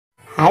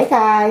Hi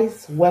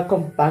guys,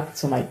 welcome back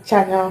to my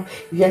channel.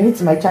 If you're new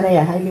to my channel,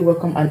 you're highly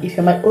welcome, and if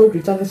you're my old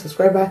returning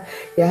subscriber,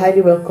 you're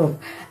highly welcome.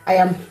 I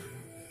am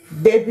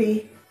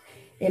Debbie,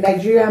 a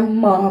Nigerian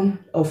mom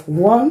of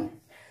one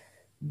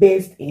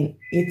based in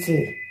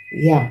Italy.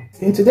 Yeah,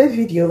 in today's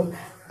video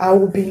I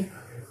will be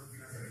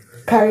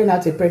carrying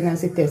out a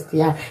pregnancy test.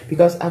 Yeah,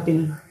 because I've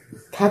been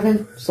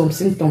having some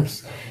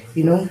symptoms,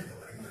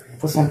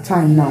 for some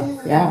time now.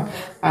 Yeah,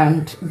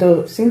 and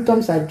the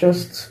symptoms are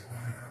just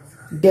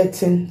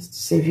getting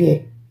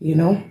severe.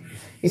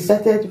 It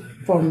started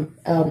from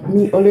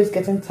me always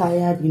getting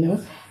tired,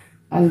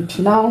 and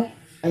now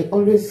I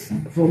always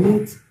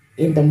vomit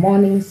in the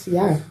mornings.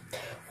 Yeah,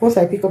 once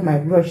I pick up my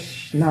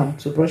brush now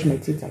to brush my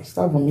teeth, I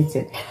start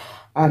vomiting.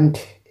 And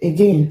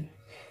again,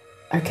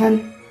 I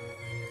can't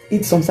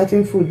eat some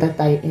certain food that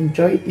I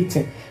enjoy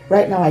eating.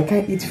 Right now I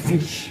can't eat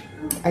fish.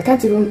 I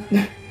can't even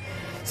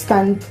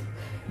stand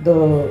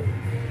the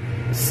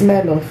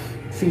smell of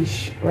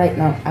fish right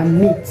now, and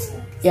meat.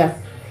 Yeah,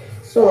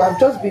 so I've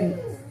just been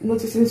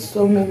noticing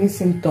so many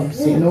symptoms,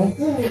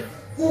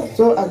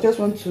 so I just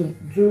want to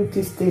do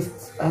this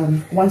test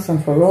once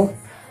and for all.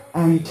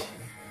 And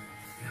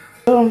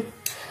I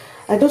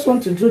just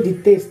want to do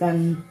the test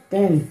and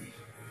then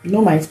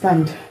know my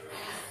stand,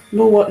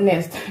 know what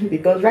next.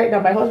 Because right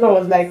now my husband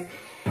was like,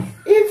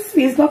 if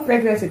he's not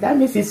pregnant, that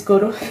means it's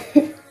Koro.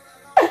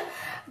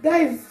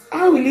 Guys,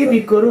 how will it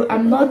be Koro?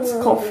 I'm not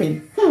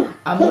coughing,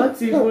 I'm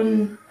not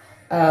even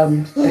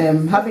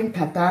having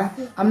catarrh,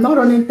 I'm not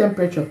running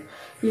temperature.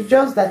 It's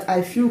just that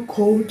I feel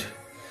cold.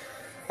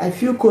 I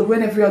feel cold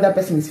when every other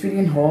person is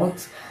feeling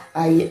hot.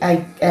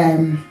 I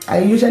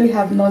usually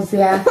have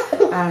nausea,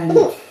 and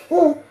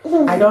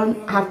I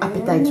don't have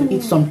appetite to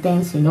eat some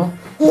things,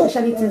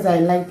 especially things I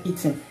like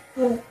eating.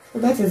 So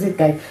that is it,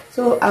 guys.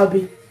 So I'll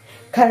be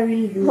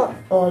carrying you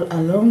all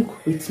along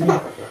with me.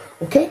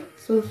 Okay,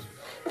 so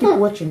keep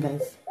watching,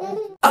 guys.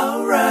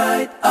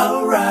 Alright.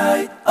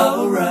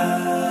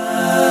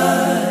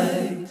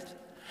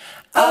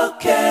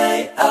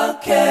 Okay.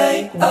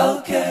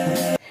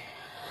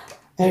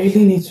 I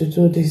really need to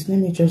do this. Let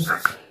me just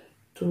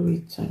do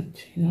it, and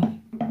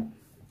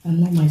I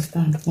know my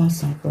stand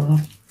once and for all.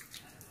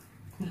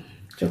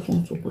 Just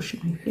want to wash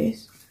my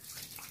face.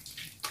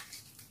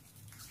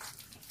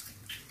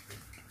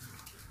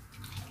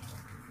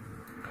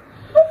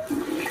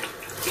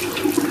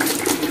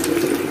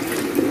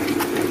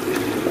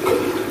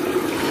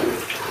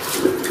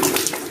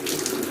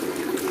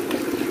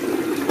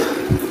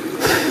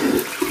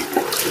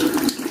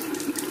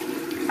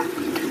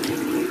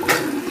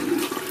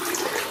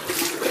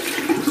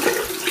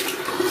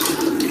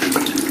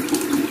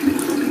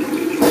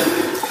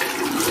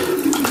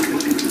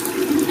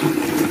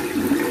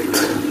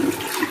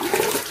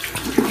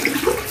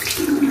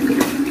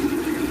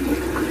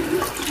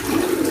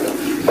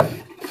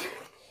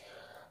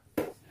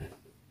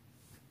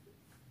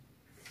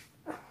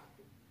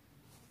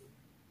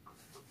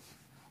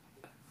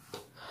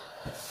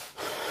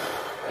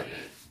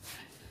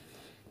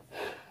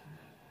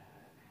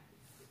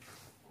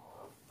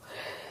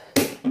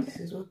 This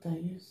is what I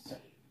used.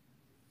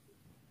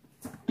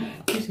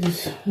 This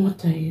is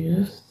what I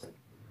used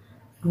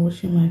in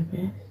washing my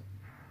face.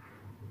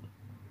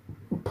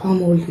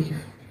 Palm olive,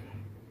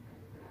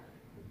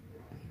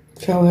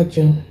 shower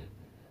gel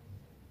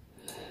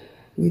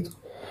with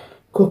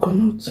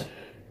coconut.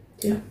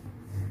 Yeah,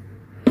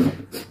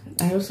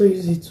 I also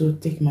use it to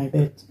take my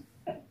bed.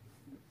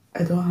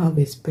 I don't have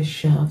a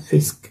special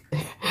face.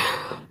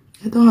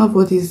 I don't have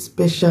all these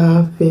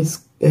special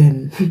face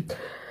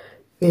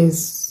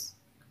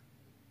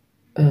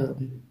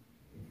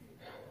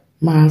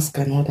mask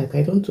and all that.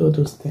 I don't do all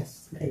those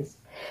tests, guys.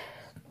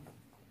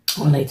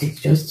 All I did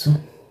just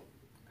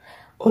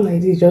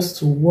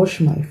to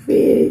wash my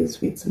face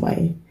with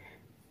my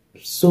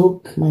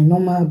soap, my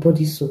normal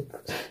body soap,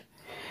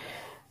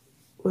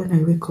 when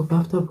I wake up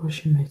after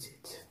brushing my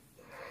teeth.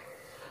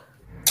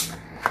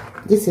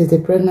 This is the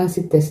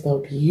pregnancy test I'll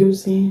be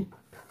using.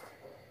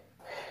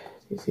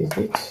 This is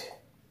it.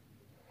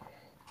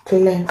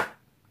 Clear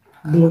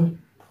blue.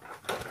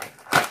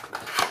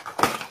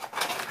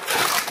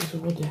 This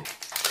is what the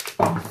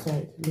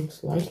inside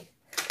looks like.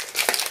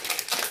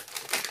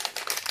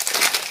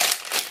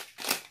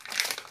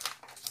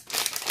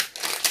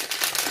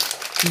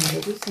 No,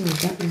 this thing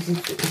is not easy to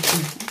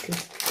open. Okay.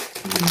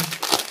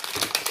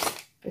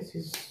 This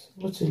is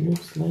what it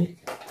looks like.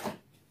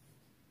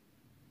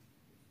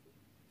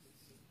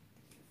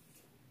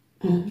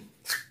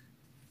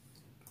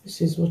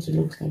 This is what it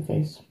looks like,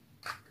 guys.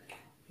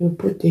 You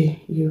put the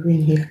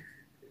urine here.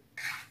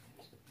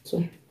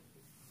 So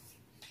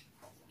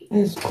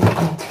let's go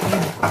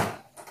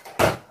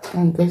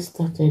and get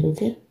started,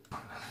 okay?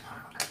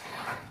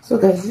 So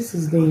guys, this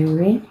is the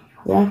urine.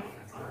 Yeah,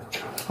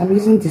 I'm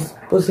using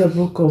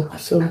disposable cup,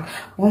 so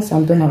once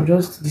I'm done I'll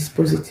just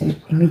dispose it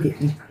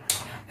immediately.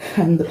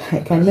 And I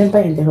can remember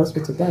in the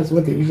hospital, that's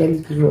what they usually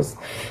give us.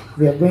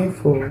 We are going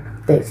for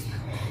tests.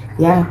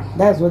 Yeah,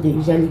 that's what they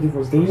usually give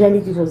us. They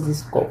usually give us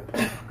this cup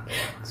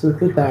to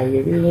put our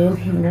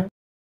urine,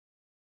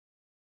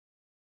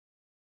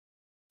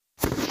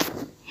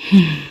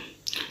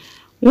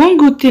 One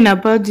good thing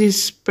about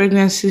this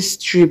pregnancy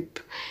strip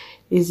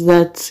is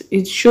that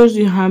it shows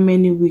you how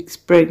many weeks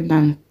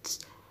pregnant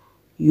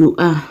you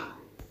are.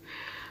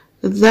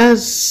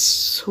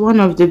 That's one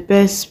of the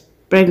best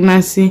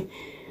pregnancy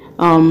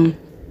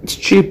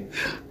strip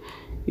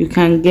you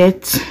can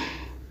get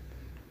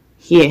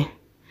here.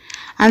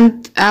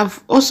 And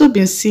I've also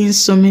been seeing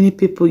so many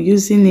people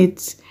using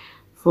it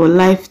for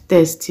life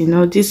test, you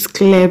know, this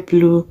clear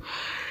blue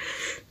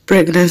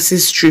pregnancy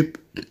strip.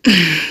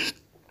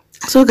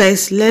 So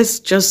guys, let's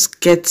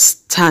just get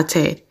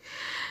started.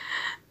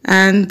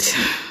 And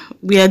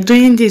we are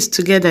doing this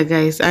together,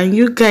 guys, and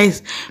you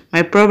guys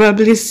might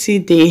probably see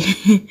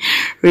the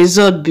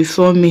result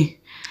before me.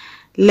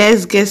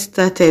 Let's get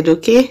started,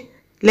 okay?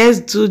 Let's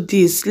do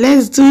this,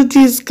 guys.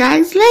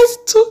 Let's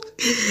do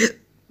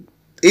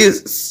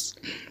this.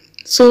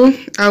 So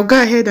I'll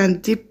go ahead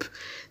and dip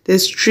the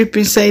strip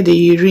inside the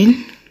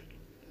urine.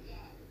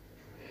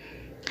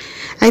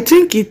 I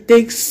think it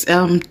takes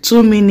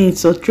 2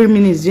 minutes or 3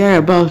 minutes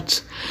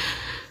thereabout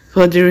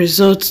for the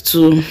results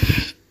to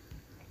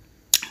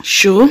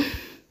show.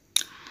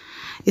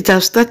 It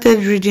has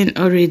started reading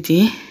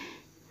already.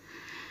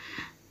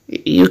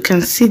 You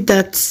can see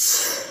that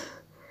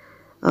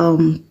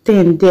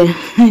thing there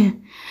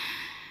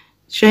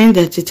showing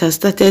that it has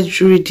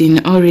started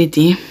reading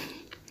already.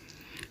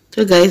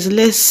 So guys,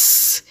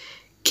 let's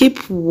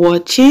keep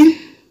watching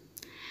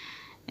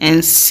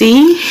and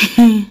see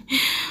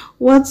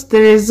what the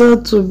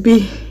result will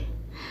be.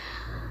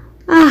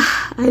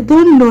 I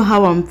don't know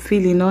how I'm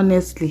feeling,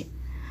 honestly.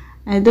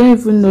 I don't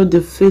even know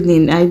the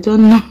feeling. I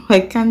don't know. I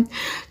can't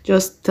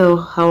just tell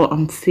how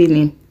I'm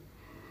feeling.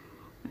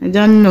 I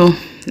don't know.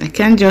 I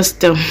can't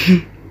just tell.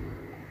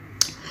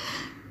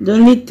 The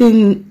only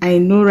thing I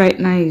know right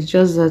now is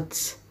just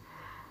that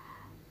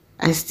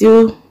I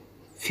still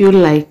feel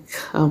like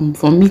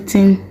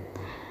vomiting,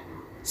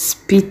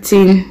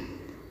 spitting,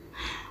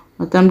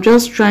 but I'm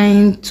just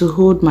trying to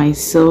hold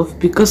myself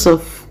because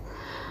of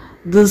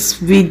this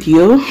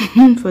video.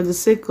 For the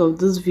sake of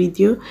this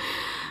video,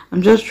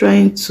 I'm just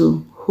trying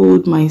to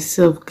hold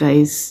myself,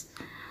 guys.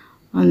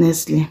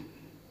 Honestly,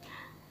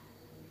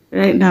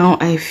 right now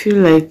I feel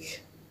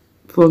like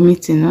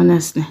vomiting,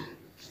 honestly.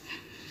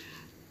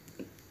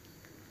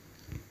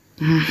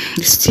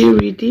 Still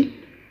reading.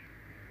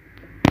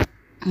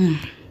 Oh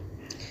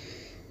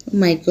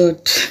my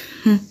god.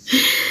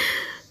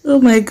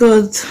 Oh my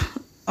god.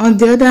 On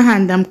the other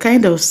hand, I'm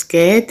kind of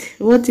scared.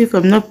 What if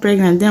I'm not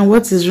pregnant? Then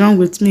what is wrong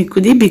with me?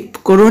 Could it be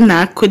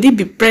corona? Could it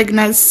be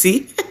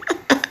pregnancy?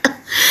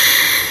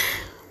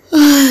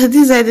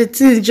 These are the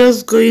things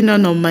just going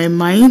on my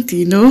mind,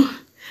 you know.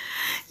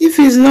 If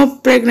it's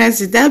not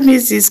pregnancy, that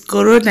means it's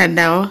corona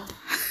now.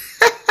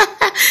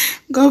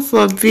 God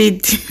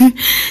forbid.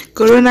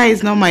 Corona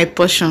is not my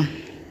portion.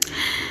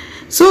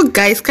 So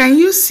guys, can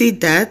you see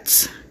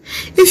that?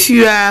 If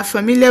you are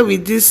familiar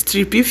with this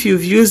strip, if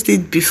you've used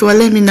it before,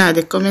 let me know in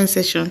the comment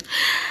section.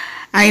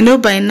 I know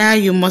by now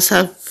you must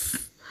have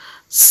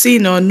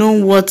seen or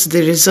known what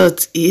the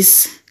result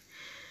is.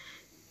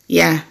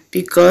 Yeah,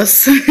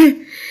 because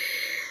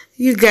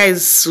you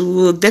guys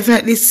will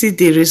definitely see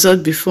the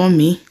result before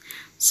me.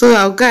 So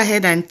I'll go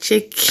ahead and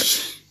check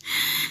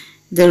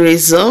the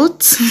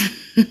result.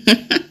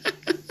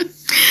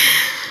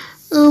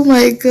 Oh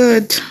my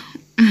god.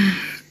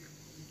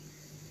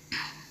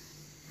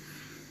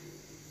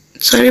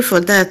 Sorry for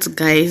that,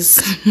 guys.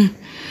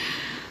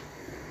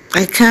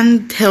 I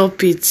can't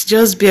help it.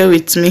 Just bear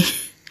with me.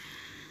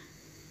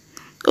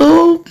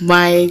 Oh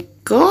my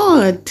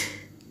god.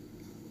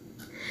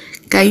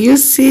 Can you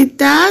see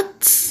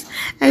that?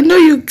 I know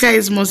you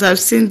guys must have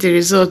seen the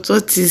result.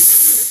 What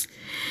is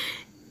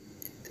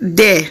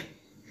there?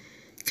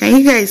 Can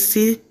you guys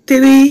see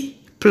 3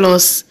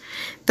 plus?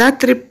 That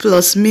 3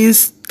 plus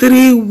means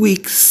 3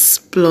 weeks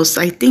plus.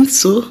 I think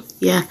so.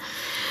 Yeah.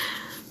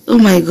 Oh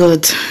my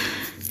god.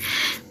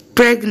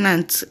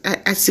 Pregnant.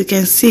 As you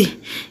can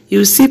see,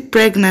 you see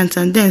pregnant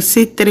and then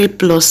see 3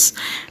 plus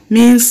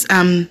means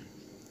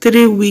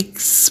 3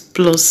 weeks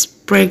plus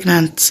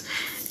pregnant,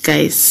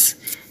 guys.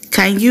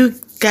 Can you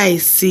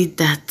guys see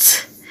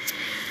that?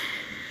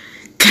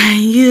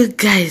 Can you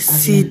guys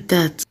see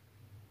that?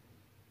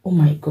 Oh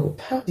my god,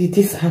 how did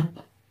this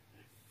happen?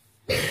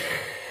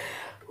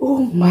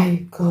 Oh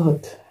my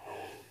god.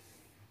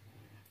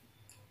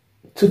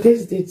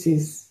 Today's date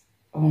is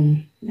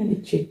let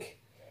me check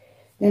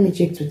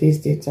today's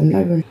date. I'm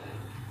not even,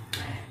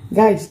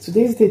 guys,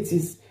 today's date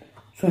is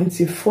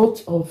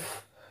 24th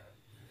of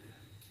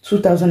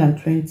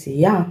 2020.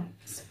 Yeah,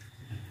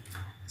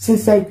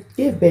 since I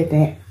gave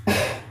birth,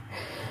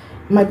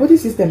 my body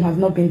system has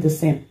not been the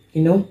same,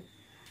 you know.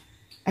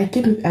 I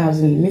keep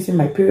missing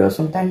my period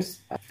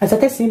sometimes. I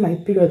started seeing my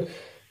period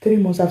 3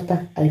 months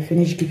after I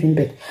finished giving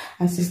birth,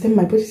 and since then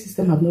my body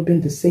system have not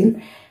been the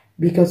same,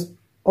 because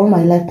all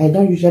my life I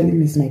don't usually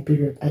miss my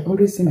period. I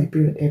always see my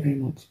period every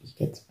month, you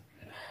get.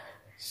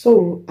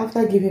 So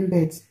after giving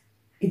birth,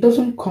 it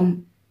doesn't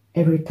come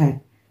every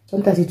time.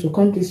 Sometimes it will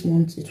come this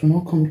month, it will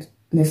not come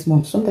next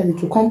month. Sometimes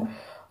it will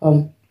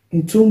come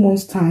in 2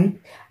 months time,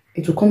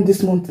 it will come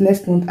this month,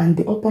 next month, and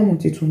the upper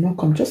month it will not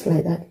come, just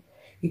like that.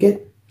 You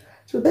get?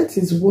 So that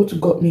is what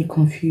got me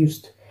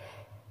confused.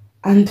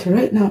 And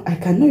right now, I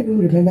cannot even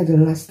remember the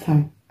last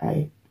time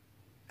I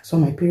saw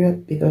my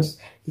period, because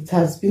it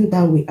has been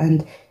that way.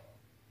 And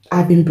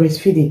I've been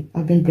breastfeeding.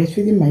 I've been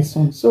breastfeeding my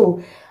son.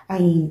 So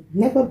I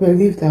never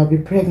believed I'll be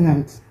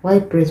pregnant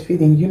while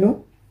breastfeeding, you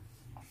know.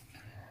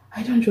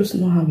 I don't just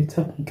know how it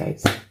happened,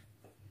 guys.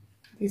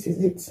 This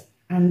is it.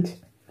 And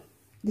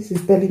this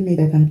is telling me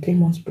that I'm 3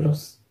 months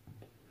plus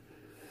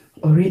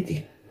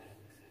already.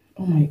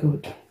 Oh my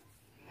God.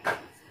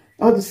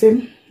 All the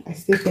same, I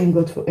still thank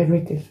God for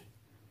everything.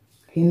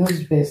 He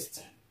knows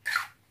best.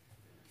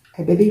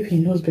 I believe he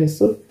knows best.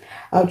 So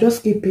I'll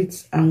just keep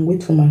it and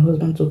wait for my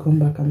husband to come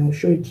back, and I'll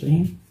show it to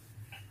him.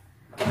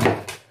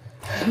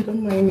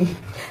 Don't mind me.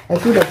 I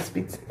feel like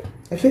spit.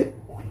 I feel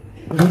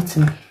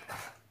meeting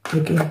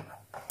again.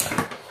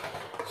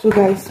 So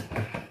guys,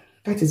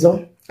 that is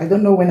all. I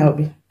don't know when I'll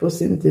be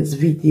posting this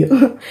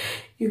video.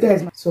 You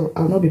guys, so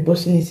I'll not be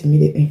posting it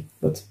immediately,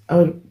 but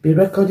I'll be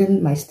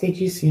recording my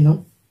stages, you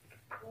know,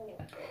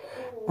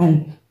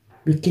 and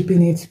be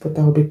keeping it, but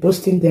I'll be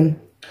posting them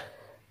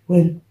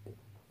when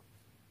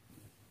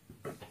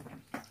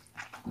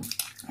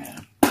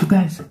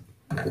guys.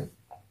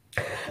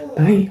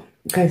 Bye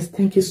guys,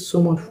 thank you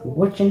so much for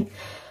watching,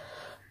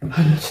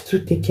 and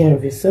to take care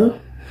of yourself.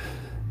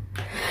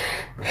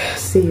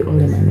 See you all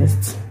in my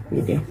next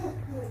video.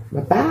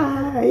 Bye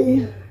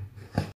bye.